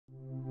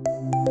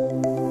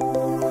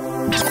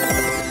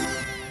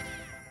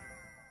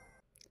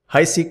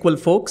Hi SQL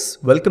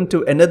folks, welcome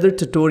to another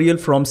tutorial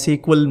from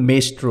SQL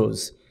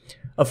Maestros.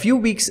 A few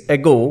weeks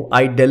ago,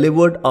 I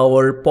delivered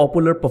our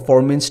popular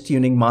performance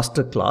tuning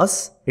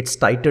masterclass. It's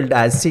titled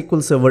as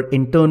SQL Server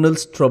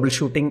Internals,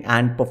 Troubleshooting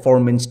and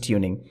Performance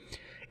Tuning.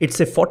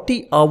 It's a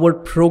 40-hour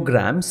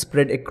program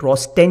spread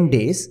across 10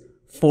 days,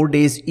 4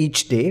 days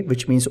each day,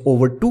 which means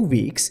over 2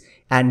 weeks,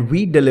 and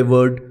we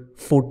delivered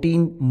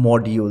 14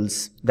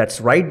 modules.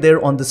 That's right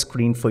there on the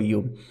screen for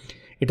you.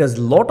 It has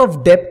a lot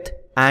of depth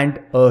and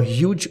a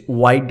huge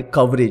wide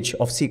coverage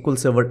of SQL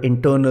Server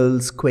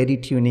internals, query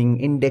tuning,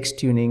 index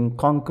tuning,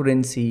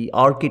 concurrency,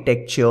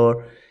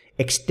 architecture,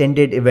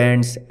 extended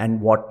events,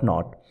 and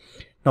whatnot.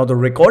 Now, the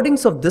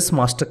recordings of this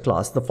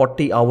masterclass, the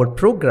 40-hour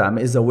program,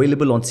 is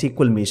available on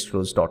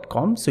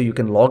sqlmaestros.com. So you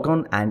can log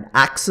on and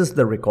access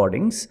the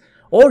recordings,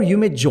 or you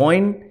may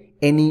join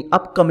any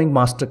upcoming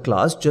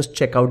masterclass. Just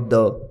check out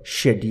the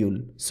schedule.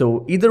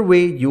 So either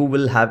way, you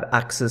will have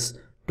access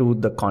to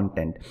the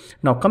content.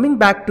 Now, coming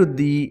back to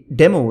the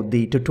demo,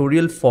 the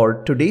tutorial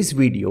for today's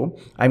video,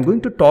 I'm going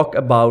to talk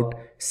about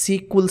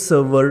SQL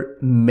Server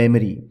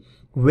memory.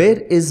 Where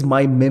is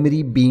my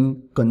memory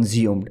being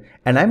consumed?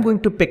 And I'm going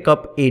to pick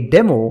up a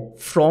demo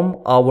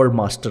from our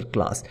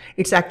masterclass.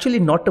 It's actually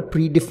not a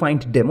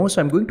predefined demo,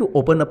 so I'm going to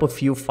open up a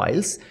few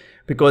files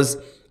because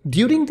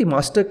during the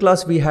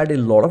masterclass, we had a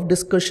lot of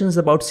discussions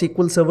about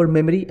SQL Server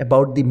memory,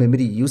 about the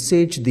memory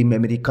usage, the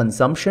memory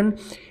consumption.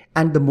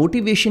 And the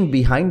motivation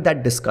behind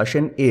that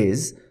discussion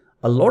is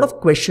a lot of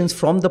questions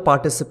from the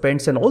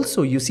participants, and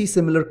also you see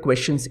similar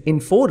questions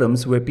in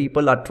forums where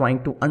people are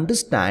trying to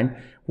understand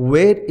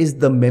where is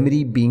the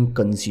memory being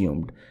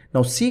consumed.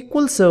 Now,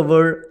 SQL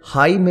Server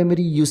high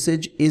memory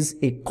usage is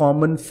a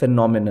common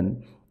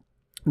phenomenon.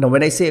 Now,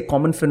 when I say a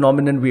common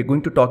phenomenon, we're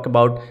going to talk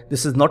about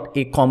this is not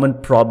a common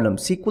problem.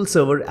 SQL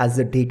Server as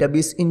a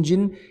database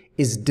engine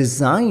is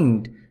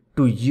designed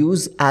to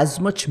use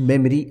as much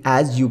memory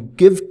as you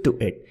give to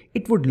it.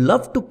 It would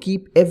love to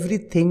keep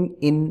everything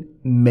in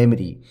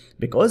memory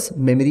because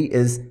memory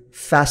is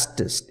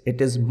fastest. It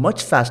is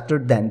much faster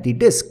than the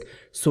disk.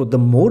 So the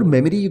more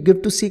memory you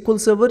give to SQL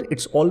Server,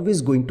 it's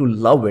always going to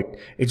love it.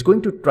 It's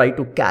going to try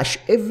to cache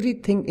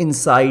everything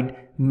inside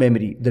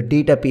memory, the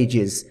data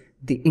pages,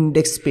 the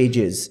index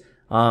pages,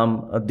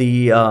 of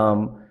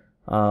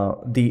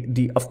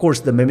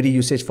course, the memory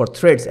usage for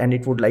threads, and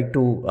it would like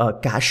to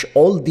cache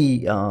all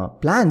the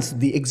plans,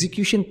 the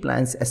execution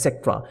plans,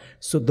 etc.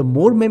 So the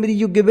more memory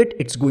you give it,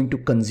 it's going to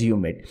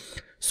consume it.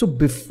 So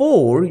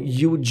before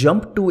you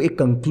jump to a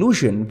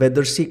conclusion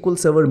whether SQL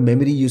Server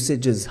memory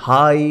usage is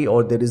high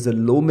or there is a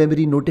low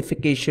memory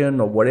notification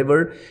or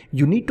whatever,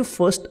 you need to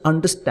first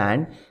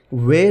understand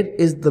where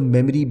is the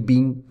memory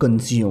being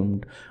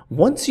consumed.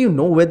 Once you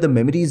know where the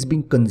memory is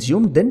being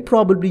consumed, then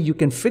probably you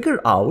can figure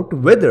out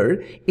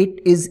whether it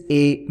is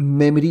a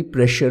memory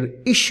pressure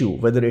issue,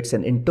 whether it's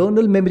an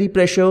internal memory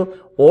pressure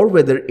or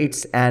whether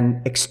it's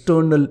an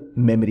external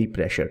memory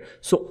pressure.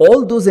 So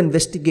all those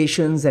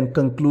investigations and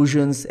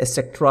conclusions,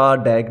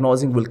 etc.,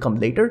 diagnosing will come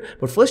later.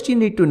 But first you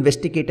need to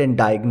investigate and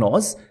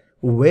diagnose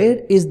where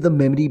is the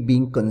memory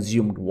being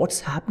consumed. What's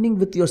happening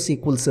with your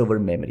SQL Server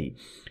memory?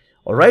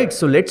 All right,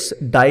 so let's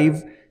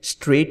dive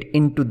straight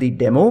into the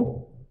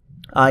demo.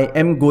 I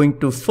am going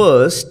to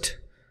first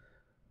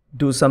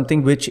do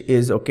something which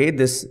is okay.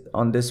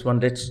 On this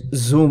one, let's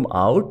zoom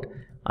out.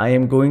 I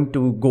am going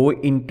to go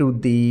into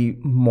the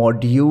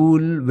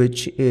module,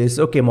 which is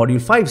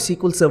module 5,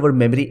 SQL Server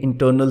memory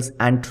internals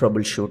and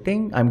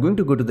troubleshooting. I'm going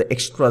to go to the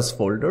extras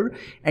folder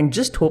and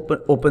just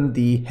open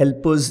the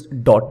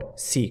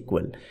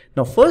helpers.sql.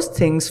 Now, first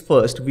things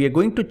first, we are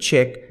going to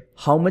check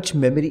how much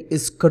memory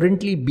is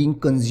currently being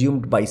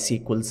consumed by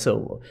SQL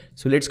Server.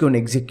 So let's go and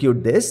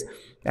execute this.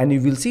 And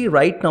you will see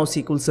right now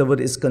SQL Server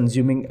is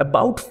consuming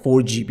about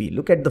 4 GB.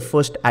 Look at the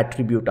first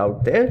attribute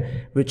out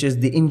there, which is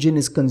the engine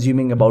is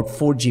consuming about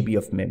 4 GB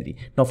of memory.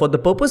 Now, for the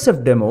purpose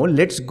of demo,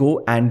 let's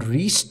go and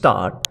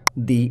restart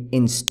the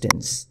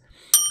instance.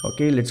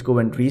 Okay, let's go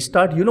and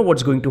restart. You know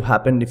what's going to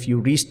happen if you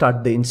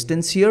restart the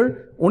instance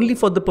here. Only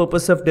for the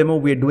purpose of demo,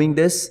 we are doing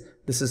this.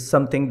 This is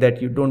something that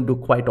you don't do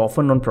quite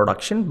often on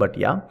production, but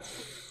yeah.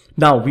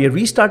 Now we are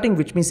restarting,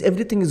 which means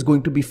everything is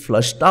going to be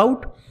flushed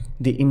out.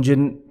 The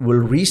engine will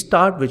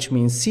restart, which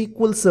means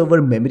SQL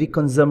Server memory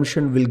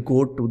consumption will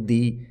go to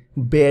the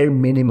bare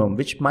minimum,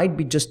 which might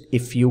be just a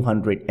few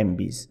hundred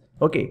MBs.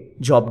 Okay,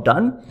 job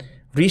done.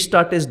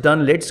 Restart is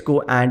done. Let's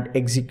go and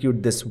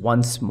execute this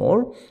once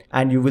more.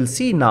 And you will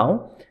see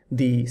now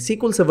the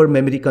SQL Server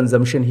memory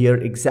consumption here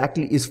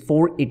exactly is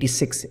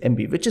 486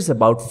 MB, which is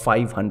about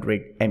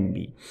 500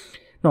 MB.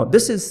 Now,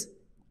 this is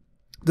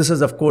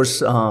of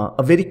course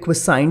a very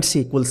quiescent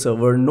SQL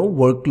Server, no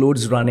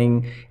workloads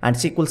running, and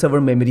SQL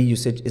Server memory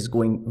usage is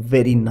going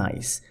very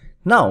nice.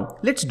 Now,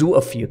 let's do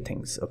a few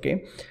things,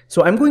 okay?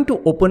 So I'm going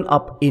to open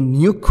up a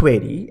new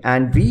query,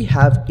 and we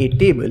have a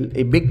table,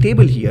 a big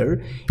table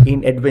here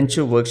in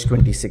AdventureWorks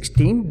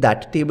 2016.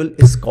 That table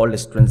is called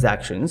as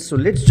transactions. So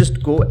let's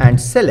just go and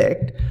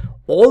select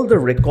all the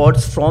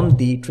records from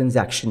the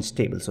transactions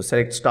table. So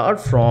select star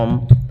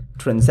from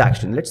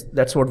transaction.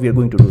 That's what we are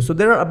going to do. So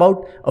there are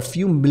about a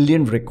few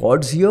million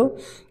records here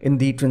in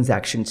the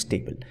transactions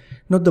table.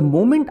 Now, the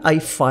moment I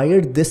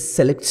fired this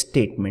select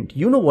statement,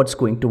 you know what's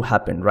going to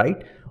happen,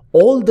 right?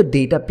 All the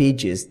data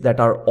pages that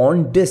are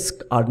on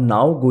disk are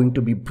now going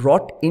to be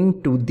brought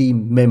into the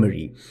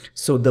memory.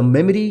 So the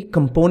memory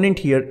component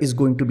here is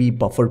going to be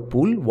buffer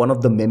pool, one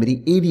of the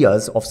memory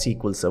areas of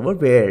SQL Server,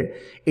 where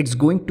it's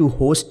going to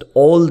host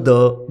all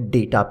the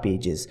data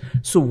pages.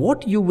 So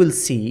what you will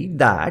see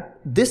that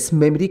this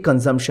memory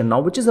consumption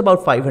now, which is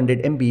about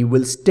 500 MB,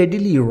 will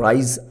steadily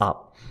rise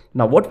up.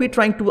 Now, what we're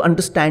trying to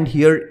understand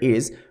here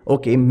is,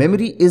 okay,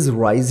 memory is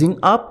rising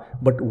up,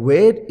 but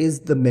where is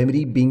the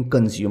memory being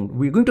consumed?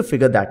 We're going to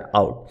figure that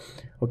out.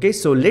 Okay,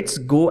 so let's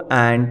go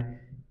and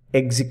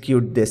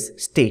execute this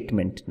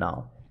statement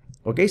now.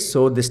 Okay,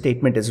 so the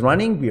statement is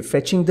running. We're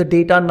fetching the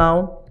data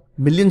now,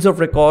 millions of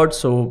records,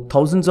 so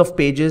thousands of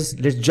pages.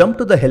 Let's jump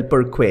to the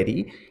helper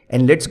query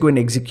and let's go and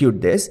execute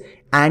this.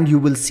 And you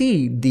will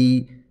see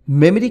the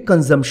memory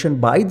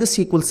consumption by the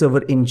SQL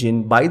Server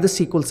engine, by the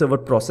SQL Server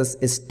process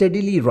is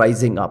steadily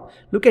rising up.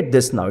 Look at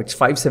this now, it's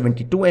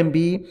 572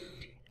 MB.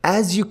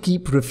 As you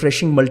keep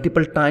refreshing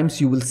multiple times,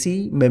 you will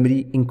see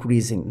memory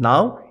increasing.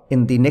 Now,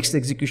 in the next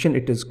execution,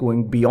 it is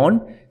going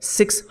beyond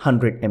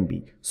 600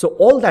 MB. So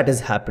all that is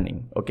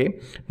happening, okay?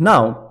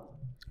 Now,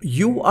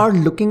 you are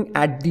looking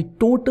at the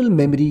total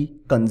memory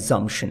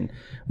consumption,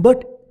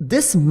 but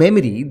this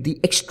memory, the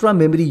extra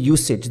memory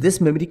usage,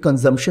 this memory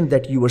consumption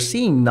that you are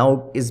seeing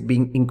now is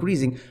being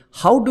increasing.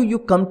 How do you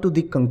come to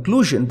the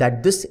conclusion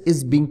that this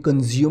is being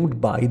consumed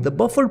by the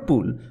buffer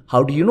pool?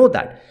 How do you know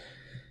that?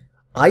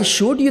 I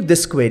showed you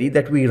this query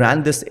that we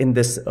ran this in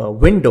this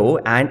window,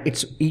 and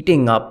it's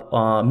eating up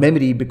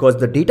memory because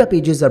the data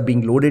pages are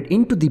being loaded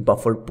into the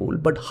buffer pool.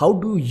 But how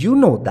do you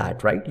know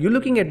that, right? You're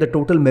looking at the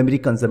total memory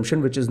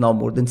consumption, which is now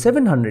more than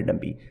 700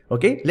 MB.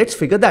 Okay, let's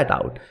figure that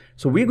out.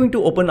 So we're going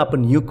to open up a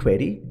new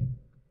query,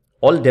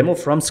 all demo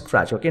from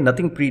scratch. Okay,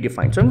 nothing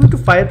predefined. So I'm going to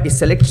fire a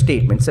select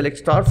statement, select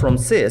star from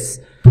sys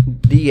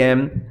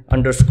dm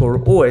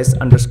underscore os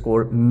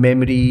underscore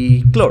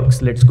memory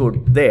clerks. Let's go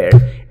there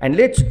and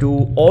let's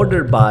do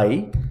order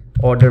by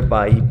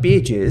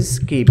pages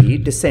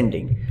kb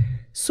descending.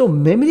 So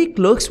memory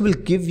clerks will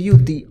give you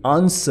the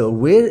answer.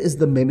 Where is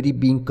the memory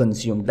being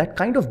consumed? That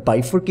kind of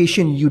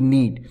bifurcation you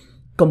need,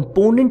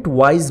 component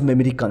wise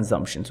memory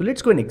consumption. So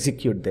let's go and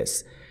execute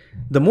this.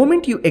 The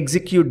moment you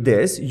execute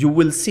this, you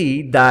will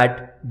see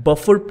that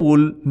buffer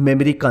pool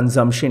memory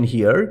consumption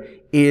here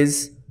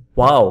is,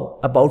 wow,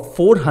 about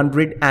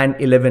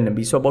 411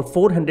 MB. So about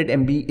 400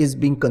 MB is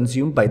being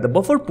consumed by the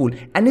buffer pool.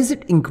 And is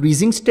it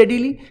increasing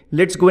steadily?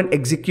 Let's go and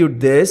execute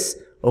this.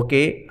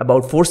 Okay,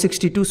 about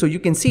 462. So you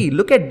can see,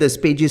 look at this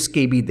pages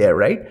KB there,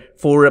 right?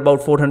 For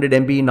about 400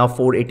 MB, now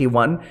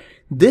 481.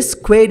 This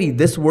query,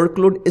 this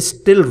workload is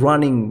still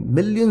running,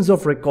 millions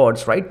of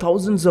records, right?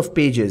 Thousands of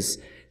pages.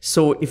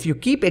 So if you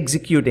keep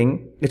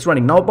executing, it's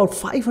running. Now about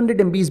 500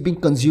 MB is being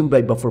consumed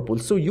by buffer pool.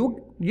 So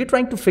you're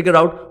trying to figure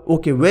out,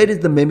 okay, where is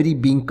the memory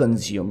being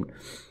consumed?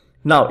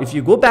 Now, if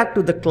you go back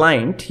to the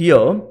client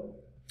here,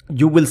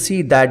 you will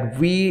see that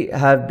we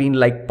have been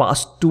like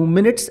past 2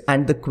 minutes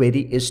and the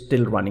query is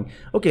still running.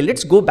 Okay,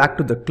 let's go back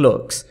to the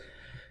clerks.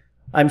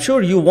 I'm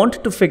sure you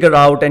want to figure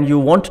out and you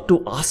want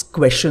to ask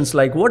questions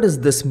like, what is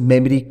this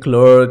memory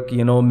clerk,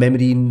 you know,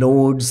 memory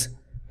nodes,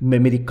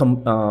 memory counters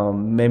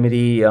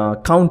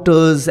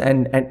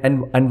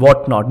and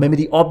whatnot,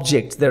 memory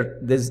objects.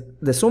 There's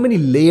so many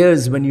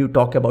layers when you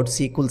talk about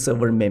SQL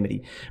Server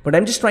memory. But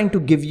I'm just trying to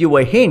give you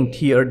a hint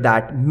here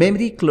that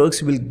memory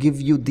clerks will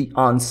give you the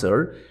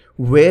answer.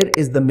 Where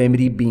is the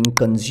memory being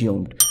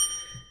consumed?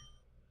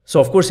 So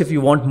of course, if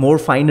you want more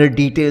finer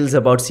details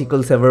about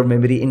SQL Server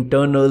memory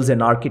internals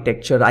and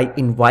architecture, I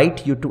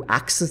invite you to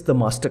access the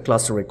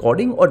masterclass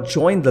recording or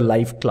join the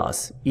live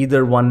class.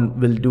 Either one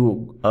will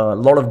do a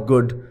lot of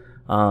good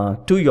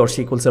to your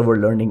SQL Server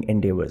learning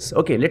endeavors.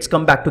 Okay, let's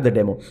come back to the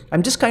demo.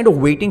 I'm just kind of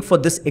waiting for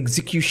this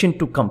execution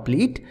to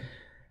complete.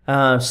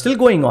 Still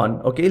going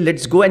on. Okay,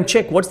 let's go and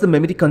check what's the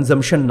memory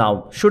consumption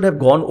now. Should have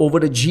gone over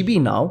a GB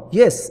now.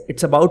 Yes,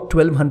 it's about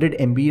 1200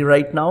 MB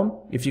right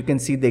now. If you can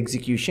see the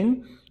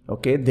execution.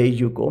 Okay, there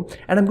you go.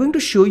 And I'm going to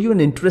show you an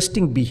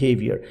interesting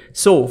behavior.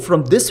 So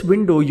from this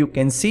window, you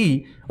can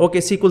see, okay,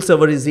 SQL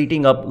Server is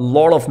eating up a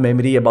lot of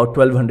memory, about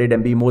 1200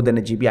 MB, more than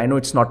a GB. I know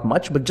it's not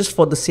much, but just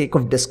for the sake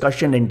of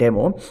discussion and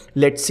demo,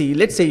 let's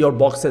say your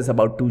box is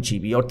about 2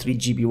 GB or 3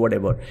 GB,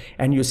 whatever,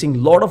 and you're seeing a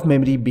lot of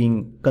memory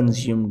being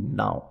consumed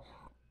now.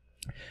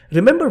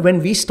 Remember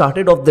when we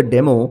started off the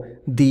demo,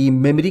 the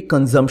memory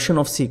consumption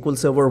of SQL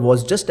Server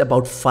was just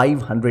about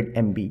 500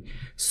 MB.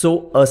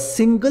 So a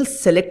single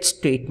select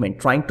statement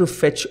trying to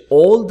fetch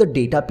all the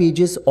data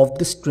pages of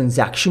this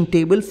transaction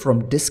table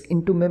from disk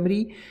into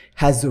memory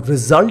has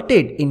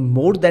resulted in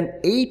more than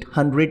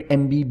 800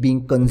 MB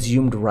being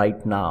consumed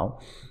right now.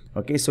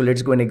 Okay, so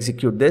let's go and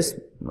execute this.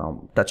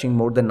 Now touching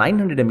more than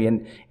 900 MB,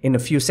 and in a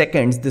few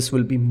seconds, this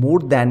will be more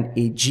than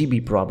a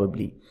GB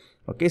probably.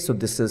 Okay, so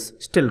this is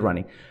still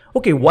running.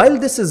 Okay, while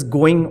this is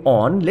going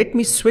on, let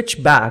me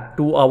switch back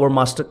to our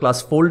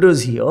masterclass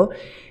folders here.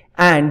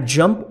 and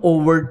jump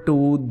over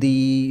to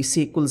the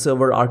SQL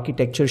Server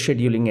architecture,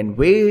 scheduling and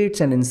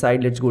weights, and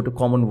inside let's go to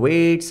common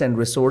weights and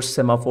resource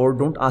semaphore.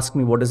 Don't ask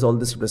me what is all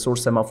this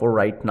resource semaphore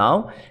right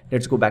now.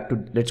 Let's go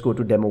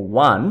to demo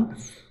 1,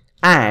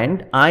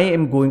 and I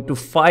am going to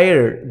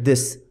fire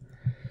this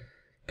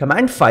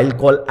command file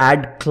called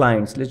add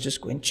clients. Let's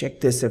just go and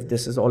check this if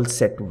this is all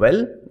set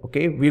well.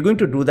 Okay, we're going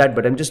to do that,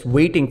 but I'm just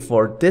waiting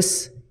for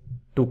this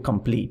to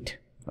complete.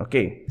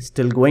 Okay,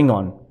 still going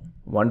on.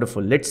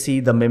 Wonderful. Let's see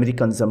the memory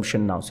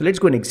consumption now. So let's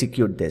go and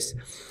execute this.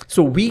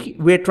 So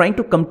we're trying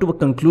to come to a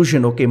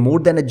conclusion. Okay, more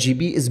than a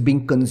GB is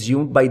being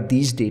consumed by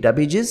these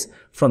databases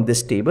from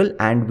this table,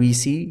 and we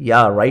see,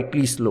 yeah,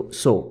 rightly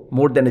so,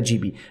 more than a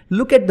GB.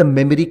 Look at the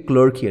memory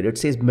clerk here. It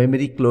says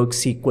memory clerk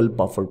SQL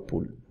buffer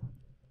pool.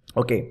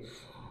 Okay.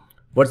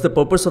 What's the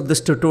purpose of this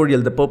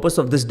tutorial? The purpose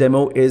of this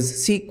demo is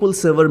SQL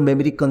Server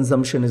memory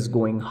consumption is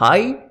going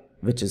high,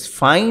 which is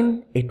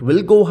fine. It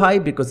will go high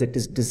because it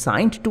is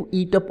designed to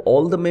eat up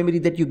all the memory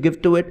that you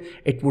give to it.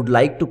 It would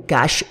like to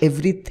cache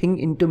everything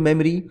into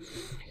memory.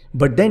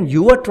 But then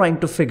you are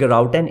trying to figure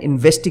out and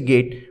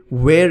investigate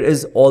where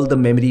is all the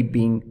memory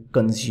being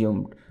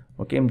consumed.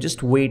 Okay, I'm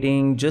just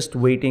waiting.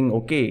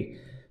 Okay,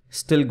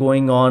 still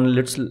going on.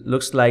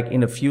 Looks like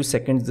in a few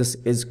seconds this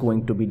is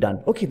going to be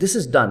done. Okay, this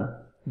is done.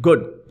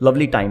 Good,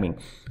 lovely timing.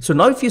 So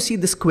now if you see,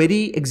 this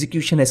query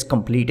execution has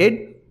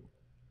completed.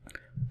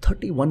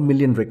 31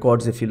 million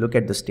records. If you look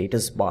at the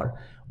status bar,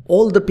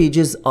 all the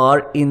pages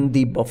are in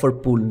the buffer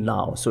pool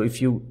now. So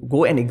if you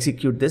go and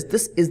execute this,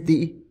 this is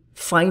the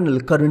final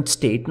current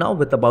state now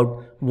with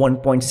about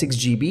 1.6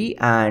 GB.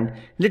 And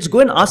let's go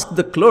and ask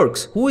the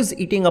clerks who is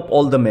eating up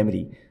all the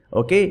memory.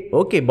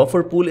 Okay,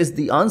 buffer pool is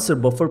the answer.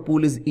 Buffer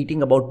pool is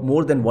eating about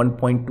more than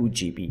 1.2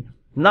 GB.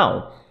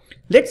 Now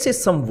let's say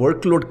some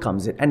workload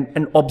comes in,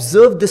 and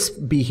observe this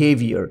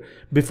behavior.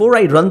 Before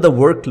I run the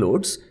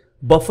workloads,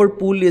 buffer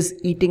pool is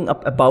eating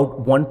up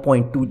about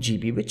 1.2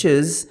 GB, which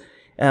is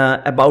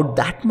about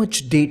that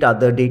much data.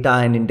 The data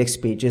and index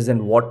pages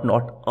and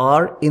whatnot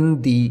are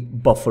in the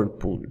buffer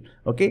pool.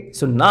 Okay,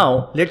 so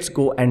now let's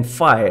go and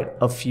fire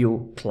a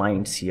few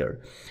clients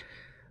here.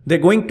 They're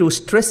going to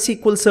stress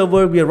SQL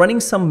Server. We are running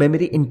some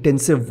memory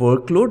intensive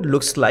workload.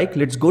 Looks like,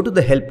 let's go to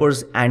the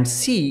helpers and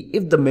see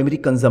if the memory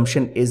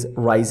consumption is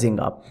rising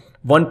up.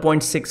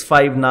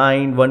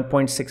 1.659,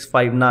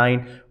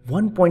 1.659,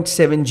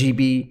 1.7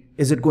 GB.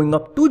 Is it going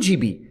up 2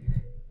 GB?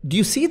 Do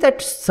you see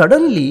that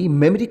suddenly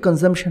memory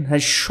consumption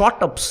has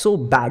shot up so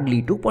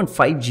badly,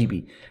 2.5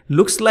 GB.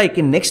 Looks like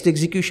in next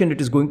execution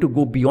it is going to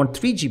go beyond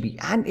 3 GB,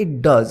 and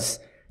it does,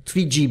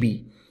 3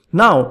 GB.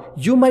 Now,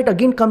 you might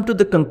again come to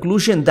the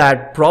conclusion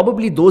that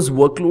probably those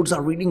workloads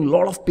are reading a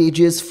lot of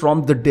pages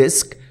from the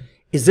disk.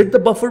 Is it the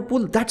buffer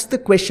pool? That's the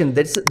question.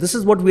 This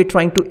is what we're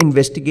trying to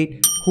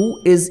investigate. Who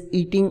is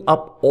eating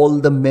up all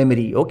the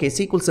memory? Okay,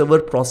 SQL Server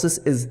process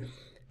is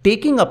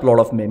taking up a lot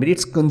of memory.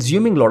 It's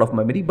consuming a lot of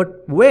memory,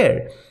 but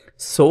where?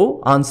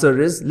 So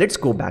answer is, let's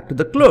go back to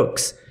the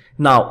clerks.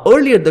 Now,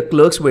 earlier the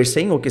clerks were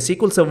saying, okay,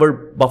 SQL Server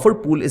buffer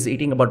pool is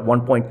eating about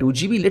 1.2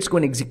 GB. Let's go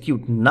and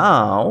execute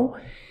now.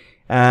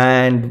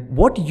 And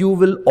what you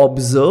will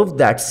observe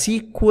that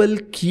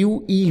SQL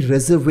QE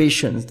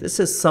reservations, this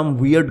is some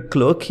weird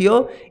clerk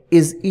here,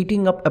 is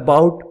eating up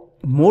about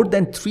more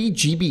than 3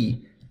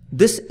 GB.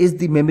 This is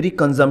the memory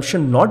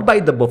consumption, not by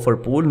the buffer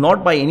pool,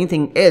 not by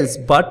anything else,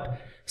 but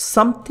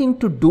something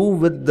to do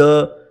with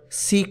the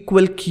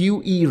SQL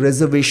QE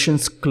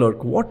reservations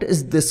clerk. What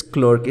is this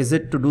clerk? Is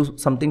it to do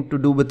something to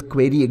do with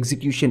query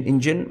execution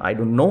engine? I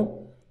don't know.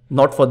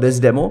 Not for this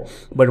demo,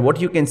 but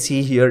what you can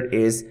see here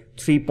is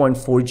 3.4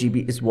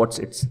 GB is what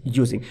it's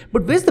using.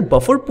 But where's the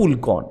buffer pool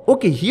gone?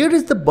 Okay, here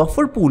is the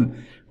buffer pool.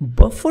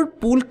 Buffer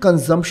pool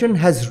consumption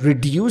has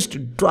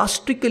reduced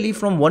drastically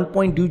from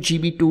 1.2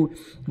 GB to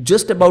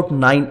just about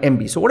 9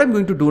 MB. So what I'm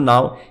going to do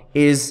now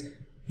is,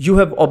 you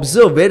have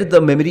observed where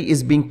the memory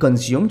is being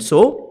consumed.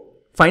 So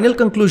final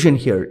conclusion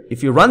here,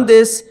 if you run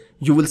this,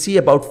 you will see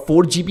about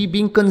 4 GB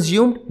being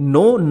consumed.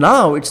 No,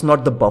 now it's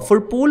not the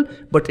buffer pool,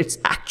 but it's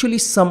actually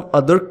some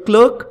other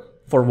clerk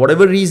for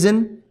whatever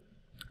reason.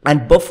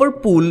 And buffer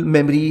pool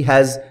memory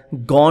has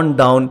gone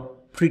down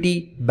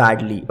pretty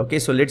badly. Okay,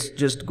 so let's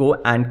just go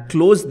and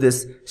close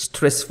this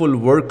stressful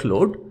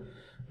workload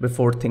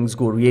before things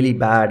go really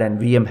bad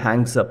and VM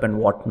hangs up and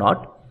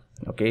whatnot.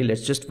 Okay,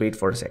 let's just wait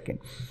for a second.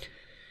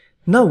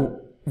 Now,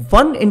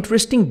 one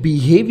interesting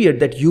behavior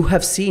that you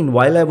have seen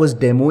while I was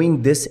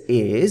demoing this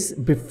is,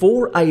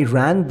 before I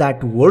ran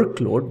that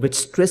workload which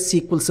stressed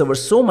SQL Server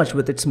so much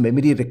with its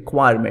memory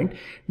requirement,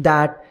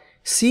 that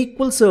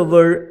SQL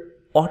Server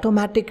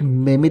automatic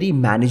memory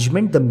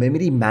management, the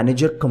memory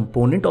manager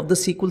component of the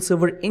SQL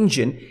Server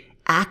engine,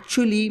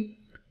 actually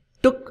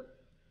took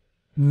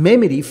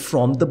memory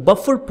from the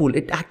buffer pool.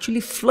 It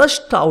actually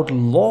flushed out a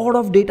lot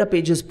of data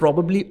pages,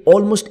 probably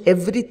almost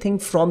everything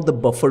from the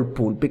buffer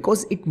pool,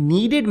 because it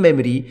needed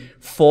memory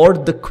for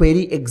the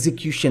query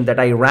execution that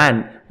I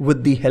ran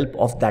with the help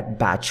of that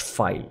batch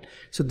file.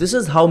 So this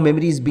is how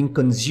memory is being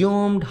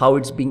consumed, how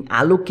it's being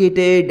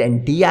allocated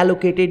and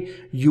deallocated.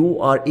 You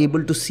are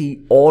able to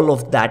see all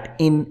of that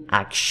in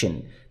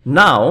action.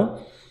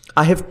 Now,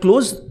 I have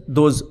closed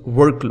those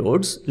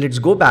workloads. Let's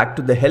go back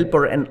to the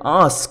helper and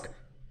ask,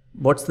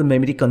 what's the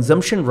memory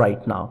consumption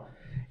right now?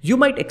 You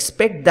might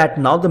expect that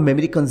now the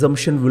memory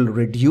consumption will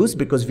reduce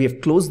because we have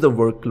closed the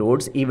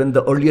workloads. Even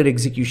the earlier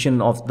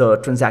execution of the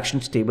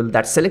transactions table,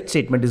 that select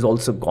statement is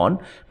also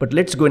gone. But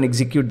let's go and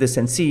execute this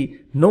and see.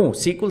 No,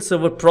 SQL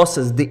Server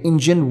process, the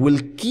engine will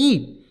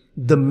keep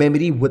the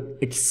memory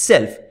with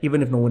itself,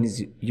 even if no one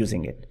is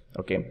using it.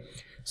 Okay.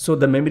 So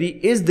the memory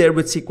is there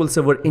with SQL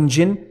Server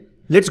engine.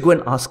 Let's go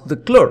and ask the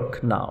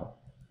clerk now.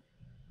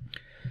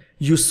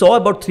 You saw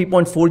about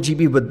 3.4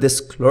 GB with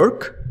this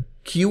clerk,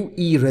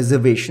 QE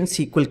reservation,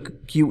 SQL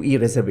QE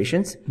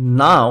reservations.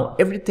 Now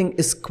everything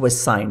is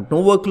quasigned.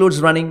 No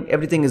workloads running,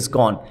 everything is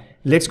gone.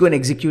 Let's go and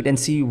execute and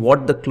see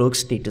what the clerk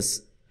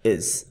status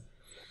is.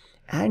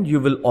 And you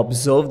will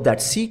observe that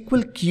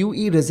SQL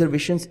QE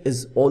reservations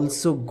is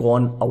also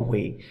gone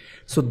away.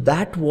 So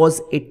that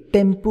was a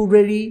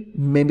temporary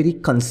memory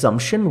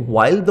consumption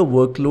while the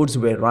workloads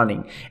were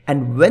running.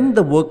 And when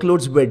the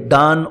workloads were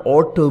done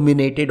or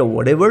terminated or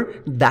whatever,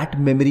 that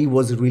memory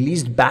was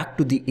released back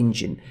to the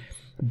engine.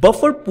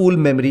 Buffer pool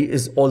memory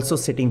is also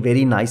sitting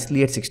very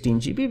nicely at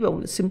 16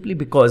 GB, simply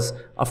because,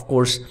 of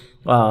course,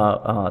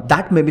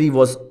 that memory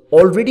was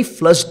already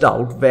flushed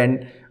out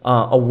when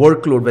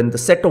when the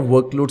set of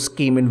workloads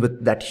came in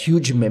with that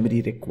huge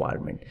memory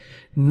requirement.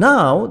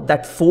 Now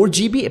that 4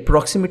 GB,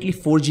 approximately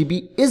 4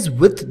 GB is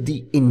with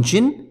the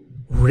engine,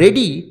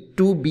 ready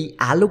to be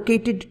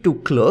allocated to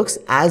clerks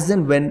as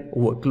and when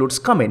workloads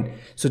come in.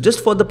 So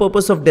just for the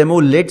purpose of demo,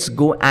 let's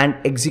go and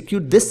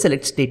execute this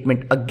select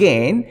statement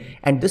again.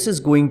 And this is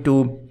going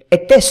to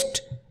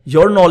attest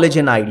your knowledge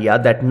and idea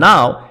that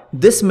now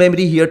this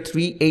memory here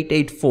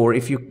 3884,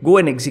 if you go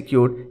and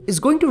execute, is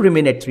going to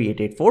remain at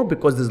 3884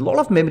 because there's a lot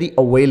of memory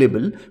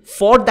available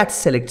for that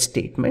select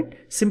statement,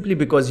 simply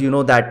because you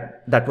know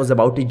that that was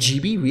about a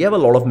GB. We have a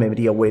lot of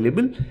memory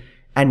available.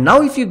 And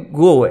now if you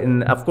go,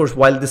 and of course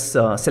while this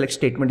select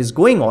statement is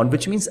going on,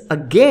 which means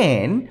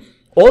again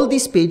all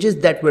these pages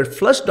that were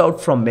flushed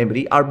out from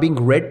memory are being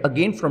read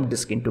again from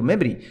disk into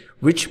memory,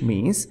 which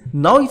means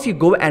now if you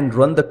go and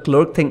run the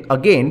clerk thing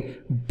again,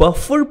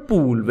 buffer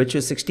pool, which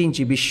is 16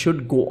 GB,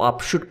 should go up,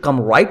 should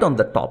come right on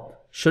the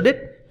top. Should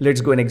it?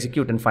 Let's go and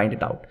execute and find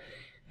it out.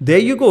 There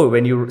you go.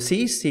 When you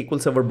see SQL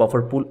Server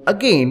buffer pool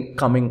again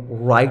coming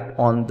right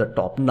on the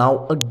top.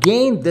 Now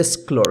again, this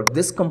clerk,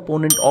 this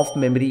component of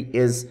memory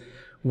is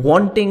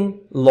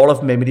wanting a lot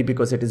of memory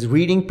because it is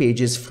reading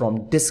pages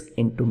from disk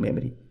into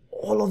memory.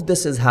 All of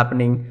this is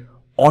happening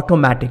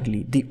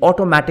automatically, the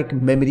automatic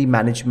memory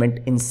management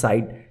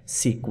inside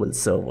SQL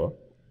Server.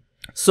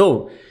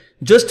 So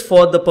just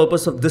for the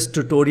purpose of this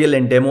tutorial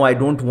and demo, I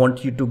don't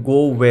want you to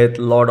go with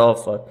a lot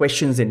of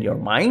questions in your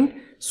mind.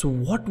 So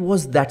what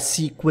was that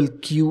SQL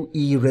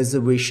QE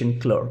reservation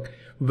clerk?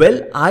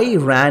 Well, I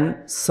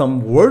ran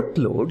some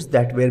workloads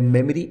that were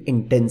memory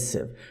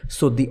intensive.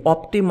 So the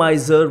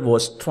optimizer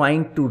was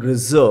trying to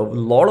reserve a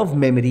lot of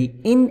memory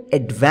in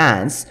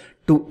advance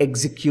to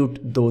execute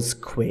those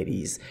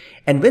queries.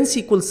 And when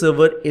SQL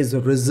Server is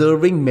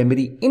reserving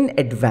memory in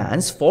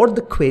advance for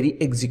the query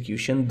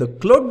execution, the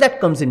clerk that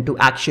comes into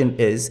action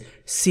is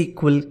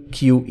SQL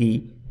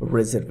QE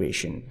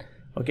reservation.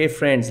 Okay,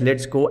 friends,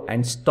 let's go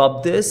and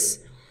stop this.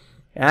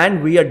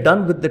 And we are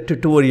done with the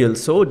tutorial.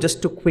 So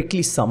just to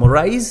quickly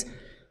summarize,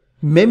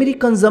 memory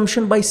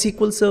consumption by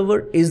SQL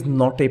Server is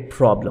not a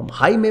problem.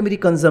 High memory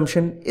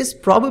consumption is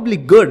probably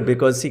good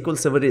because SQL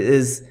Server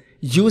is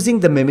using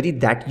the memory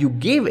that you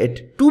gave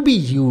it to be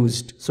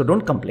used. So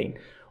don't complain.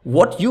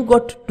 What you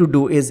got to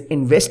do is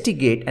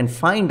investigate and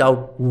find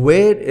out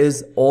where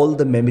is all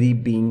the memory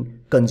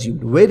being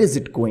consumed. Where is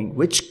it going?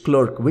 Which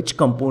clerk, which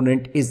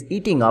component is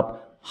eating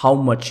up how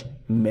much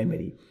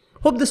memory?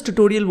 Hope this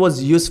tutorial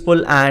was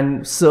useful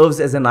and serves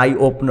as an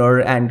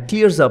eye-opener and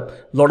clears up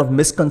a lot of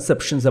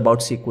misconceptions about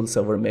SQL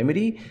Server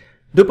memory.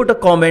 Do put a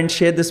comment,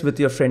 share this with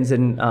your friends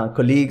and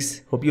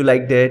colleagues. Hope you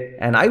liked it,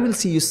 and I will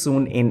see you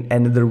soon in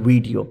another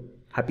video.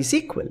 Happy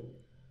SQL!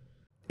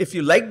 If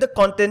you like the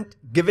content,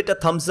 give it a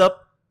thumbs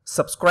up,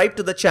 subscribe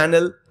to the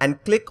channel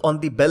and click on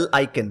the bell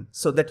icon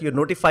so that you're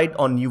notified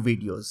on new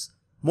videos.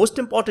 Most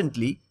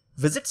importantly,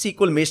 visit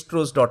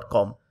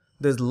SQLmaestros.com.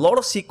 There's a lot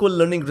of SQL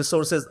learning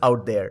resources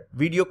out there.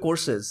 Video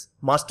courses,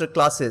 master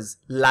classes,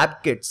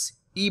 lab kits,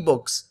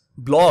 ebooks,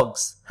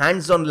 blogs,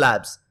 hands-on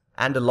labs,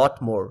 and a lot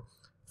more.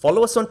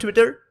 Follow us on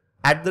Twitter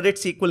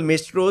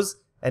 @SQLmaestros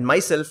and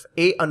myself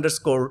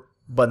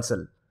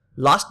 _Bansal.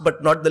 Last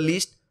but not the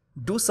least,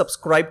 do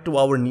subscribe to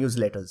our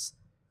newsletters.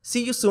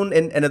 See you soon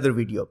in another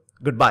video.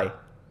 Goodbye.